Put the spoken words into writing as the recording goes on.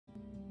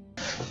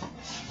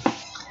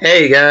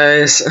Hey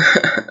guys,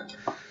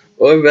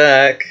 we're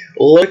back.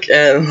 Look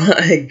at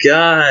my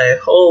guy.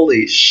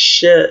 Holy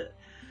shit.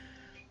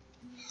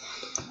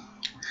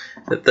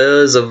 If there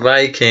was a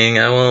Viking,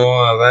 I wouldn't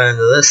want to run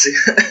into this.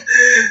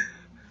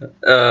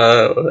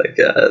 Oh my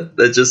god,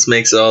 that just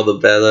makes it all the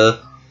better.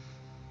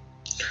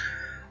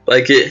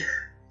 Like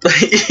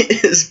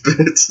his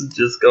boots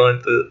just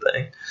going through the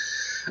thing.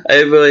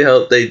 I really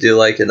hope they do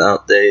like an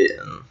update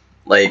and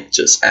like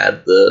just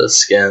add the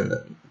skin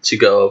to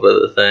go over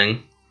the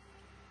thing.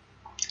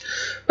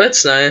 But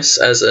it's nice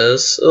as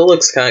is. It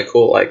looks kind of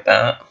cool like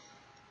that.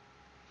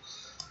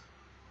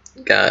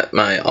 Got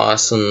my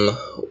awesome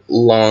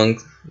long,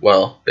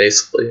 well,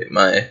 basically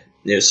my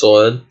new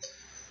sword.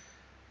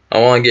 I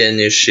want to get a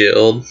new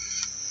shield.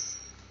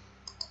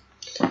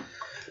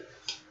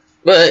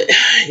 But,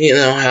 you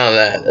know how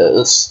that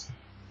is.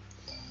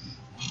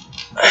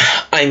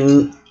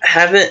 I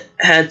haven't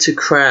had to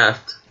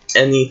craft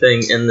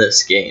anything in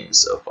this game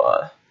so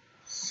far.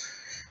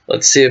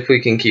 Let's see if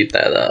we can keep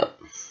that up.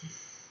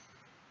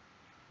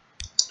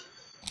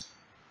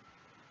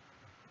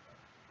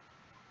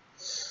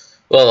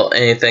 Well,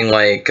 anything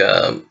like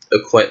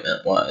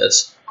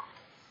equipment-wise.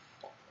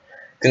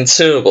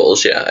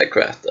 Consumables, yeah, I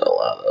crafted a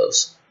lot of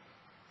those.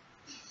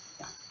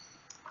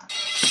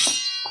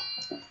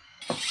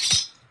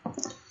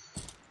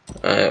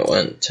 I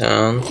went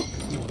down.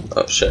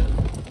 Oh shit.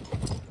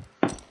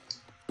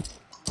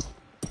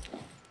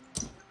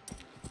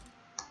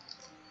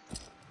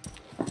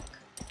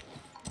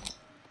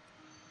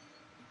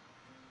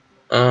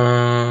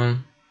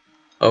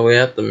 Are we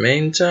at the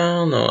main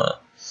town or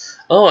what?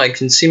 Oh, I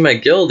can see my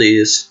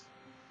guildies.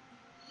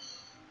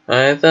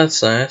 Alright,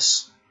 that's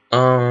nice.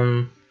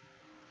 Damn.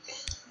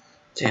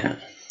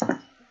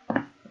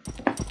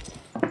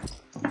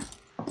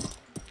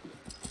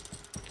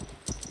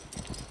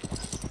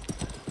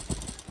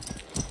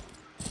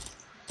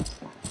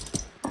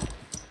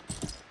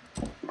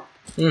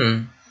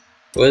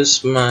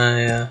 Where's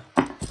my,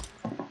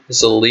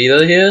 is the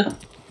leader here?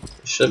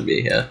 It should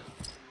be here.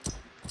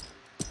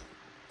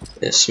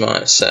 It's my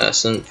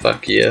assassin,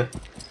 fuck you.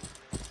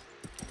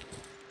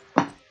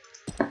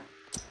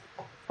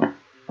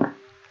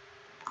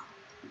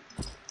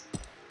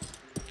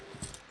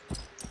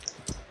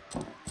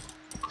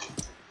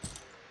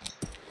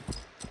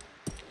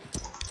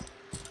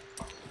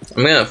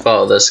 I'm gonna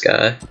follow this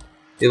guy.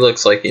 He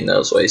looks like he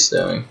knows what he's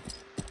doing.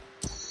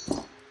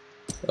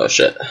 Oh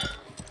shit.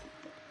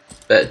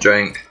 Bad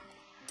drink.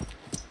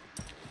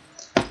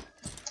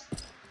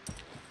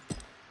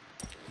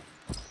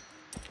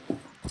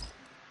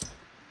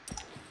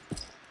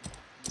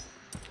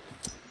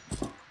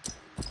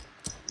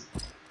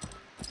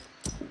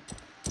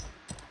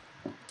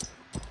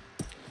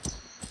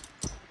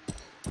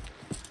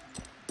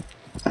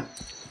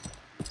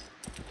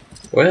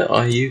 Where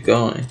are you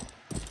going?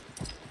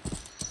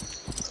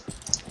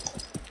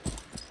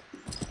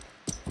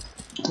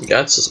 He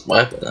got his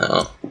weapon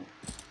out.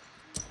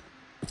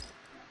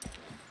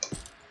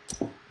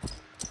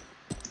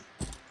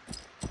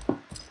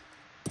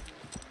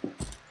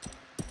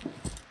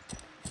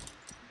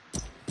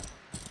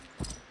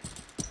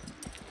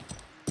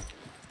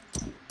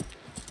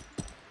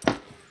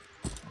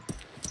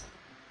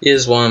 He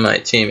is one of my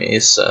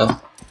teammates, so...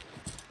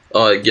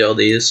 Oh,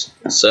 guildies,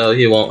 so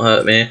he won't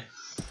hurt me.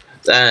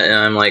 That, and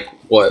I'm like,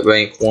 what,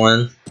 rank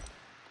 1?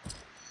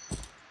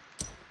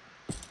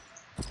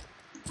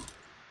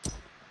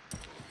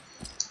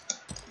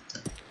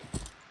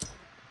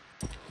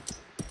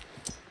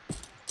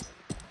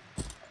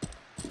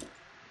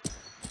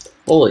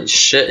 Holy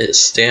shit,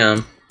 his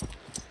stam.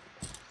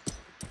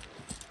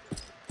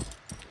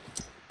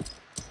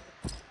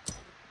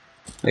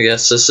 I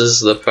guess this is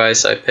the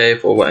price I pay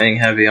for wearing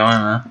heavy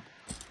armor.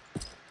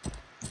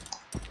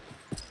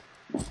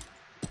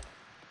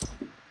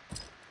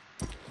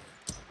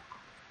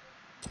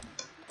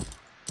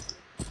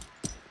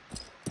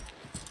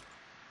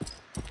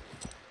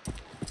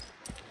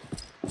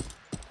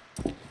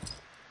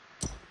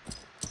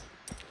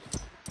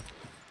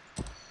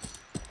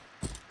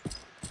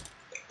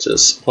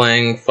 Just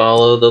playing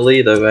follow the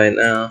leader right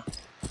now.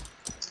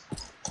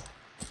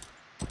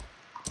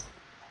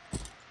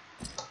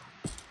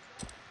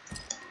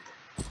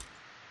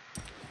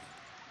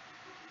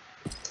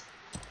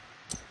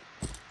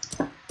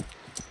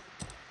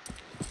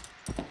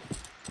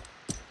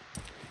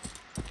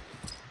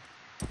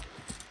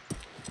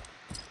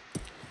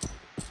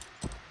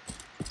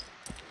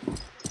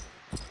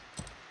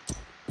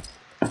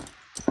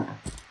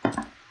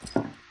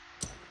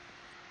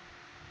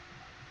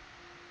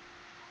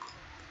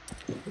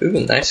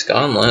 Ooh, nice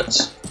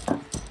gauntlets.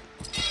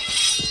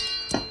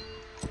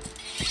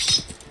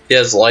 He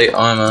has light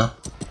armor.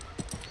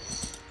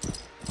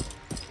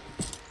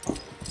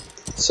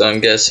 So I'm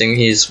guessing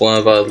he's one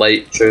of our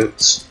light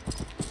troops.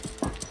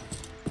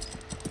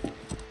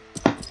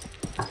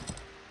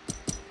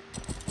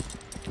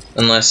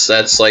 Unless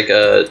that's like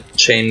a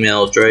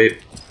chainmail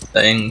drape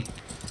thing.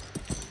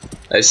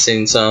 I've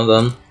seen some of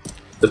them.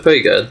 They're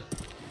pretty good.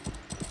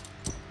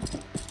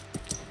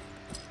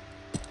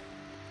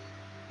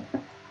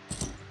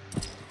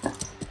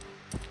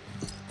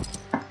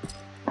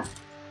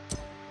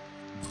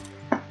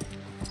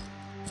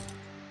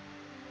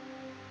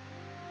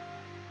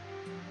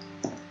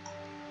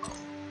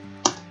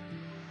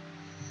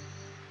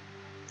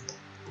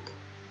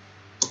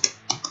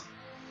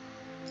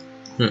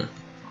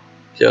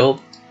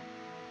 Killed.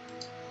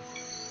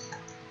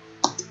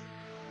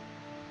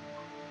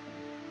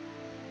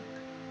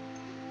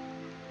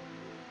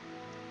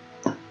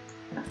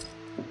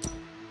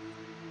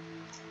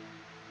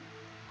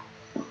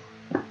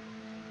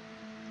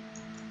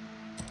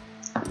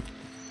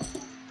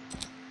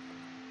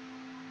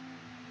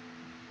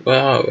 Where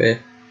are we?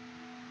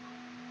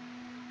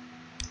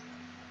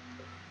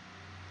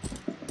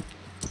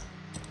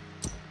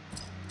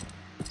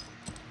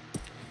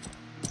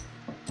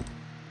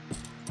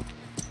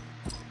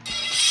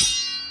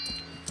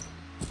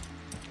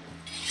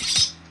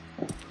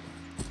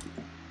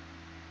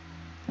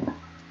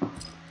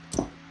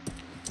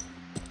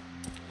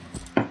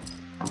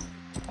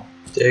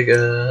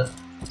 Digger.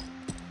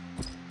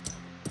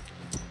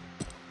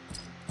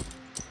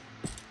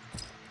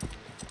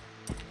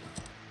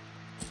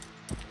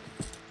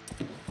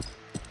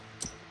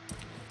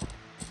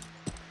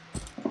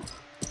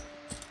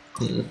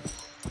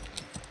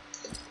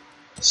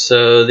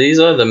 So these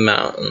are the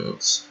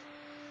mountains.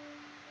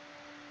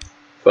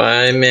 If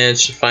I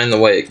manage to find a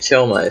way to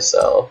kill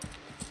myself.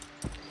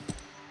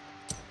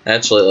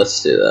 Actually,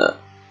 let's do that.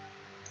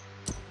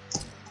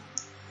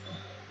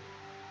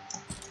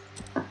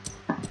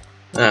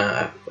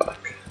 Ah,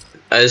 fuck.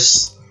 I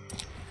was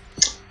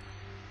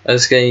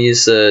gonna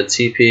use the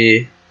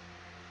TP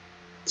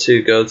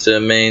to go to the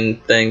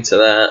main thing to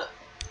that.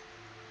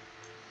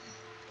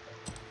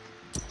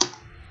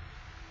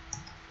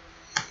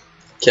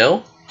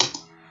 Kill?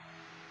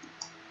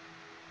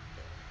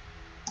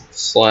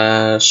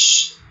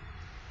 Slash.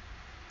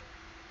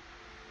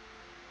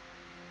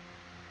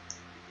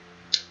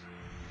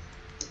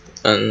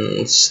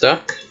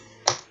 Unstuck.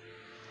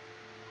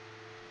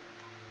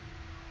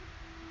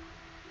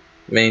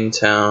 Main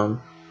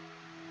town.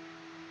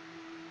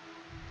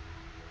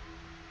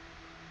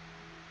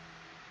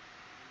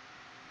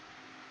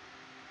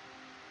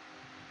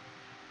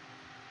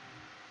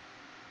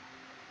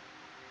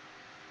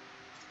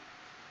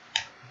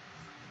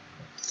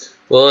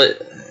 Well,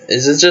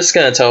 is it just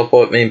gonna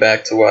teleport me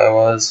back to where I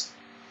was?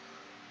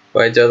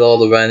 Where I did all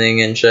the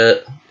running and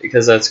shit?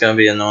 Because that's gonna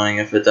be annoying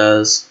if it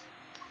does.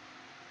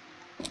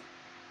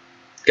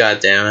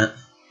 God damn it.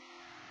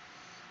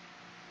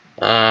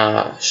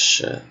 Ah,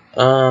 shit.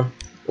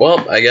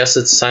 Well, I guess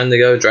it's time to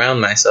go drown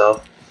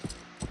myself.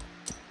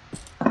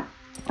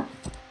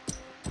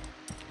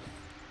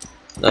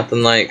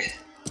 Nothing like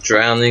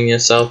drowning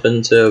yourself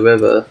into a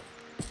river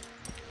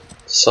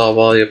to solve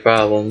all your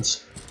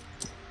problems.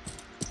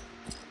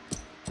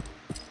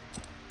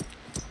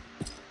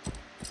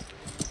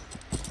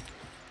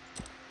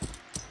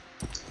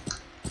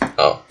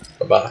 Oh,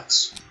 a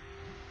box.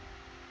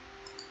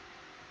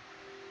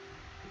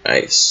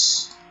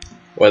 Nice.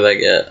 What'd I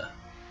get?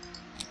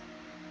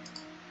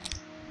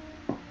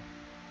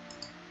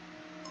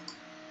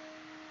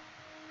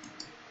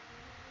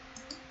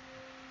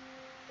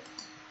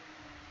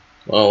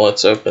 Well,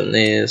 let's open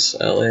these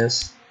at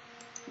least.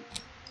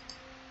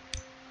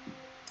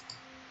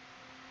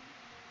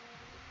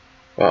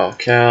 Well,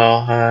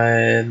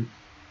 cowhide.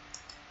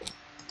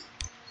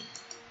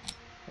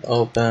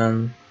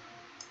 Open.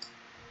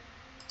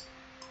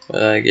 What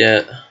did I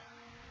get?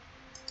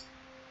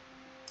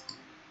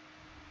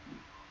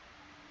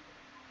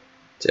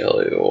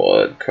 Daily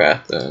reward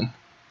crafting.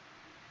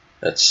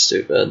 That's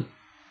stupid.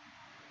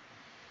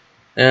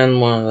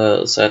 And one of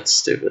those. That's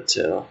stupid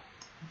too.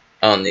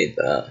 I don't need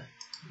that.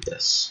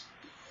 Yes.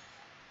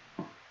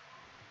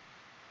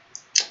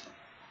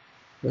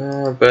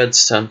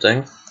 Bread's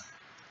tempting.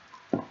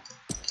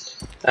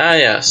 Ah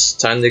yes,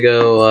 time to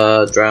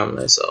go drown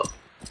myself.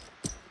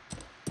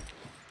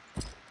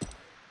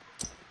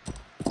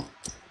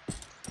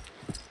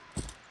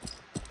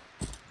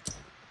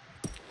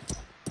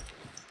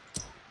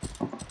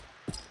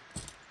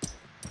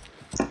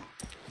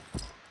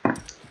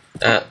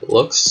 That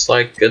looks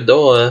like a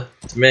door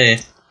to me.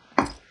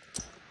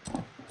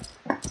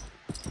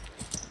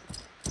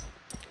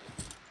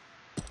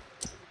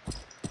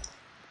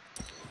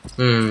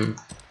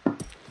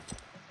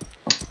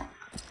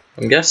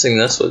 I'm guessing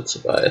this would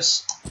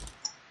suffice.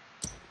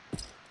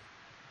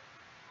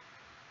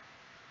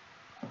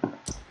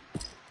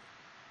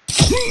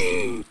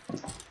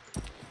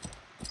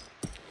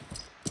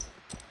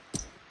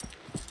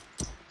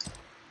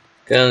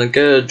 Gonna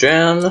go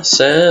drown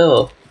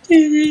myself.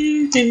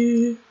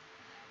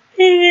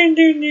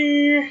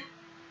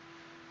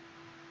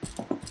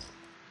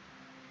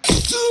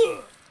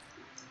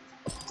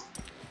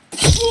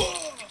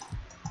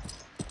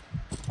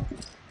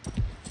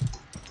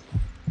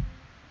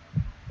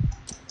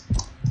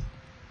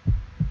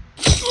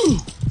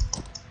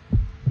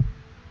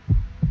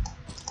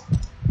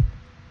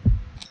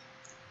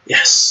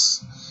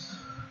 Yes.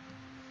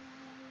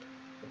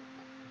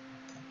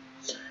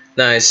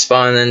 Nice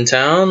spawn in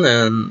town,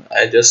 and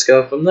I just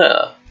go from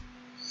there.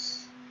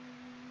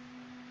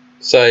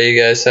 So you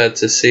guys had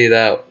to see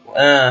that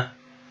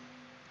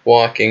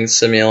walking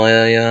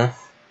simulator, yeah.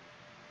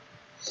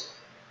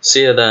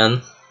 See you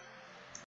then.